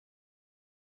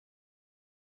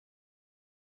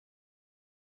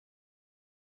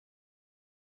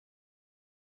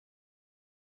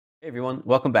Hey everyone,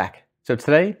 welcome back. So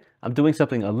today I'm doing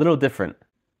something a little different.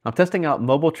 I'm testing out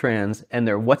Mobile Trans and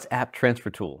their WhatsApp transfer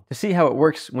tool to see how it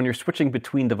works when you're switching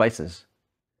between devices.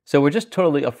 So we're just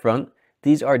totally upfront.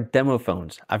 These are demo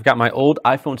phones. I've got my old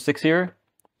iPhone 6 here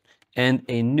and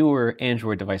a newer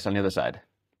Android device on the other side.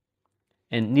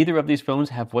 And neither of these phones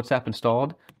have WhatsApp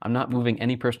installed. I'm not moving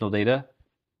any personal data.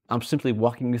 I'm simply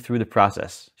walking you through the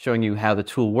process, showing you how the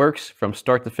tool works from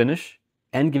start to finish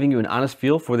and giving you an honest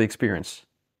feel for the experience.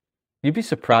 You'd be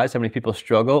surprised how many people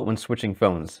struggle when switching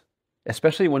phones,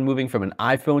 especially when moving from an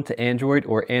iPhone to Android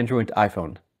or Android to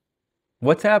iPhone.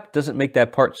 WhatsApp doesn't make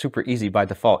that part super easy by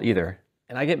default either.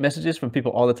 And I get messages from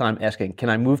people all the time asking,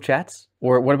 can I move chats?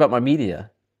 Or what about my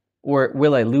media? Or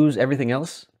will I lose everything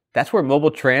else? That's where Mobile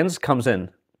Trans comes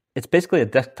in. It's basically a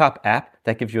desktop app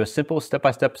that gives you a simple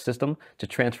step-by-step system to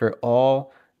transfer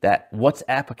all that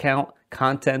WhatsApp account,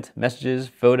 content, messages,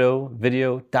 photo,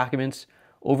 video, documents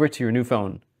over to your new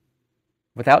phone,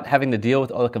 without having to deal with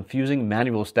all the confusing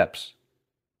manual steps.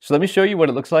 So let me show you what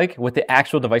it looks like with the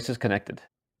actual devices connected.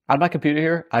 On my computer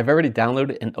here, I've already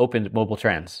downloaded and opened Mobile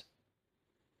Trans.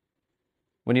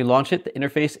 When you launch it, the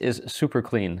interface is super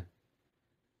clean.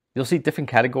 You'll see different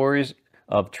categories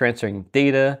of transferring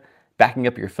data, backing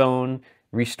up your phone,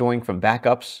 restoring from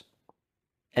backups,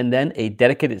 and then a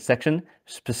dedicated section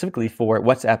specifically for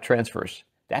WhatsApp transfers.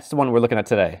 That's the one we're looking at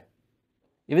today.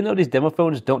 Even though these demo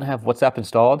phones don't have WhatsApp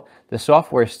installed, the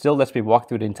software still lets me walk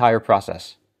through the entire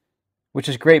process, which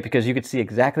is great because you can see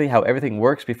exactly how everything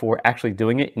works before actually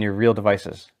doing it in your real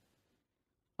devices.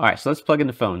 All right, so let's plug in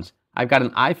the phones. I've got an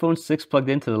iPhone 6 plugged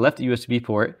into the left USB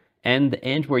port and the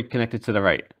Android connected to the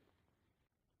right.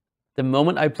 The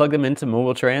moment I plug them into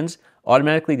Mobile Trans,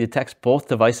 automatically detects both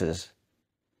devices.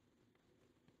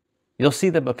 You'll see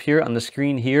them appear on the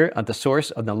screen here at the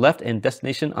source on the left and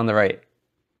destination on the right.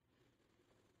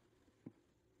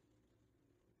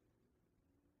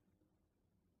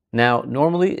 Now,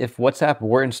 normally if WhatsApp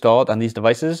were installed on these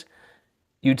devices,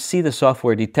 you'd see the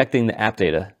software detecting the app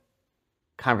data.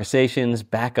 Conversations,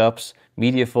 backups,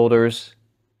 media folders,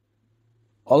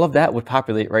 all of that would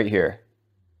populate right here.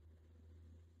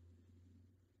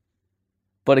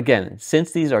 But again,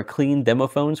 since these are clean demo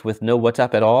phones with no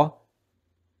WhatsApp at all,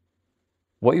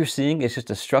 what you're seeing is just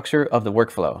the structure of the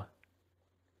workflow.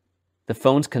 The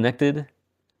phone's connected,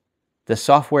 the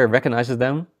software recognizes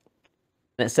them,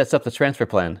 and it sets up the transfer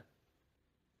plan.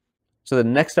 So the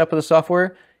next step of the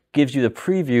software gives you the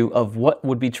preview of what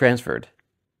would be transferred.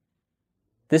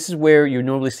 This is where you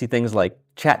normally see things like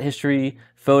chat history,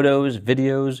 photos,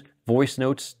 videos, voice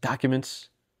notes, documents,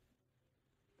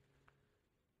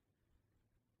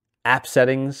 app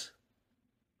settings.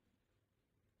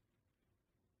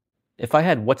 If I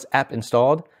had WhatsApp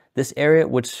installed, this area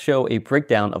would show a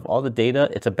breakdown of all the data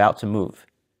it's about to move.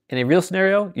 In a real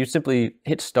scenario, you simply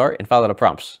hit start and follow the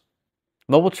prompts.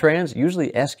 Mobile Trans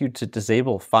usually asks you to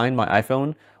disable Find My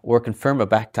iPhone or confirm a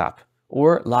backup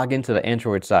or log into the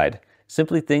Android side,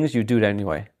 simply things you do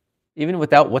anyway. Even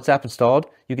without WhatsApp installed,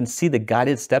 you can see the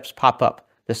guided steps pop up.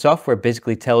 The software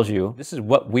basically tells you, this is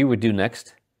what we would do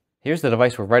next. Here's the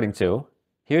device we're writing to.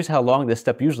 Here's how long this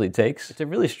step usually takes. It's a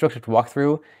really structured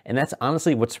walkthrough, and that's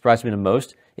honestly what surprised me the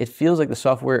most. It feels like the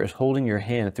software is holding your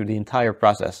hand through the entire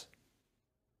process.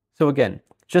 So again,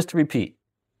 just to repeat,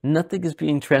 nothing is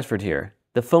being transferred here.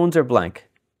 The phones are blank.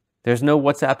 There's no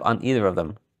WhatsApp on either of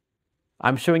them.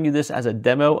 I'm showing you this as a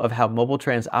demo of how Mobile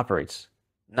Trans operates,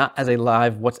 not as a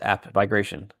live WhatsApp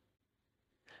migration.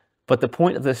 But the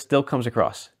point of this still comes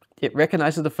across. It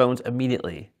recognizes the phones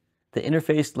immediately. The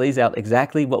interface lays out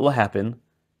exactly what will happen,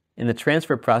 and the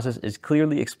transfer process is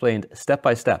clearly explained step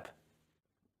by step.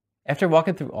 After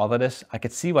walking through all of this, I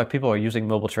could see why people are using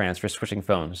Mobile Trans for switching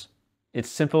phones. It's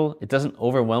simple, it doesn't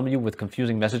overwhelm you with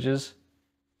confusing messages,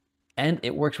 and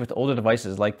it works with older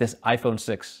devices like this iPhone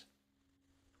 6,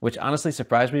 which honestly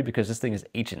surprised me because this thing is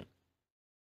ancient.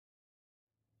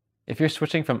 If you're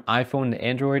switching from iPhone to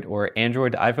Android or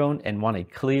Android to iPhone and want a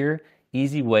clear,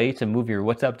 easy way to move your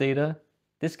WhatsApp data,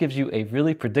 this gives you a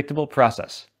really predictable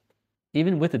process.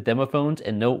 Even with the demo phones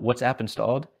and no WhatsApp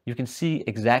installed, you can see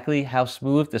exactly how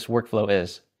smooth this workflow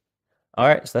is.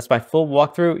 Alright, so that's my full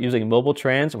walkthrough using Mobile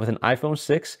Trans with an iPhone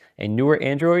 6, a newer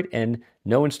Android, and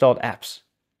no installed apps.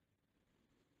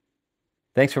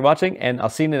 Thanks for watching, and I'll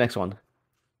see you in the next one.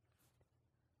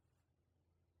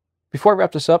 Before I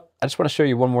wrap this up, I just want to show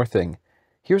you one more thing.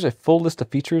 Here's a full list of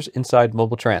features inside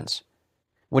Mobile Trans.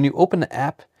 When you open the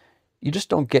app, you just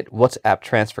don't get WhatsApp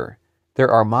transfer. There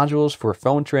are modules for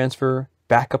phone transfer,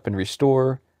 backup and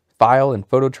restore, file and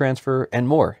photo transfer, and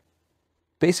more.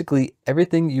 Basically,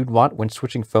 everything you'd want when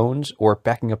switching phones or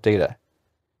backing up data.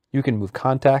 You can move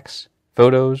contacts,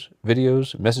 photos,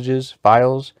 videos, messages,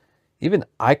 files, even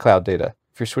iCloud data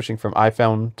if you're switching from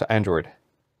iPhone to Android.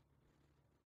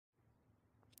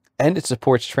 And it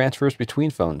supports transfers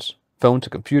between phones, phone to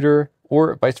computer,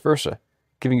 or vice versa,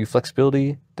 giving you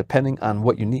flexibility depending on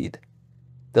what you need.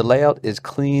 The layout is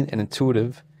clean and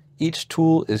intuitive. Each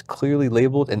tool is clearly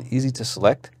labeled and easy to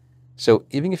select. So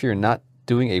even if you're not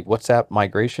doing a WhatsApp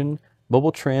migration,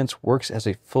 Mobile Trans works as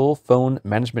a full phone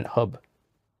management hub.